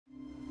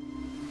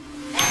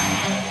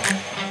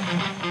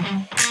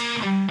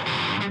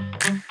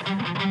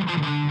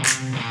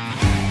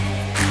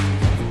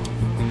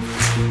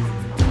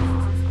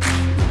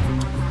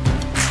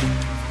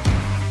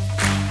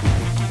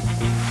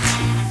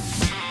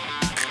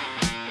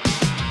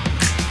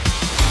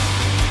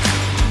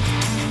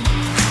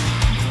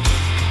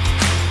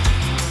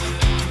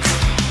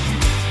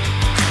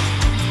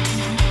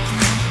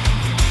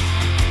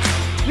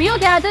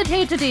gathered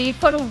here today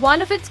for a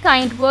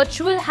one-of-its-kind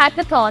virtual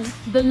hackathon,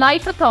 the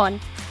LiFEathon.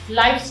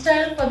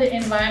 Lifestyle for the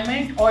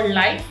environment, or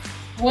LiFE,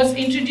 was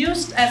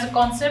introduced as a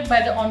concept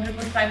by the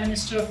Honorable Prime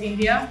Minister of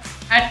India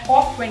at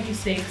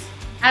COP26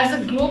 as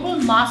a global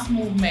mass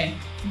movement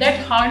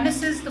that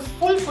harnesses the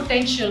full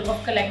potential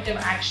of collective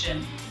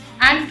action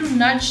and to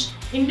nudge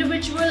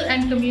individuals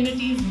and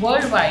communities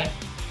worldwide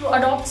to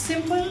adopt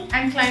simple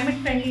and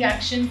climate-friendly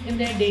actions in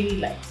their daily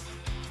lives.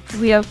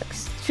 We are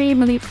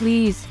extremely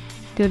pleased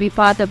to be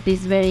part of this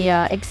very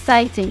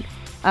exciting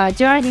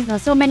journey.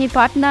 So many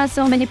partners,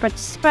 so many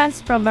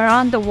participants from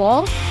around the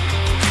world.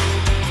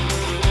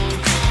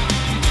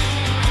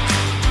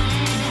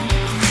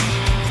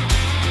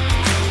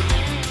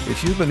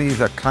 If you believe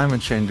that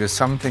climate change is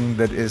something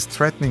that is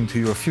threatening to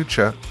your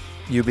future,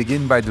 you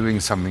begin by doing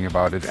something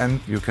about it, and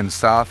you can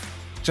start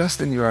just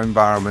in your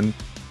environment.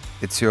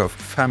 It's your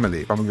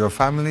family. From your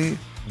family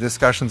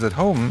discussions at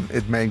home,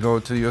 it may go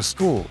to your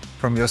school.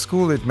 From your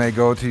school, it may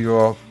go to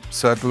your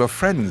circle of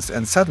friends,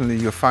 and suddenly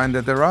you find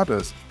that there are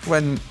others.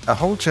 When a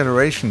whole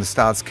generation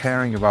starts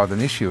caring about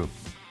an issue,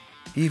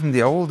 even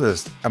the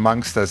oldest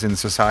amongst us in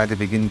society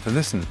begin to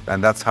listen,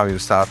 and that's how you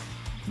start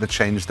the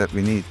change that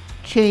we need.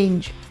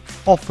 Change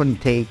often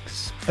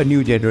takes a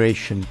new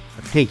generation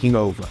taking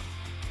over.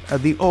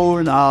 The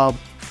old are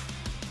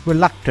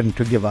reluctant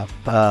to give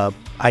up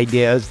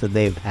ideas that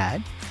they've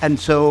had. And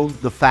so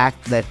the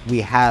fact that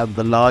we have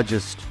the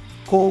largest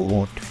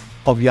cohort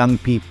of young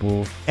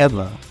people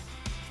ever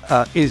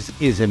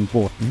is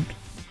important.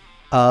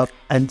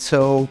 And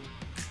so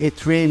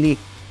it's really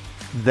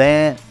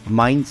their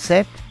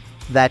mindset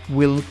that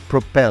will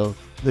propel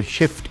the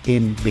shift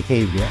in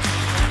behavior.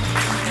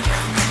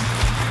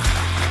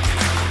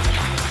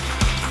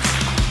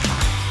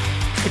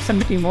 It's a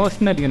bit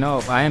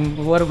emotional, I am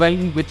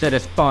overwhelmed with the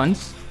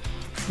response.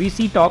 We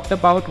talked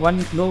about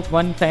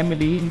one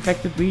family. In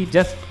fact, we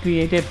just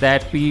created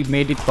that, we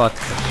made it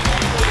possible.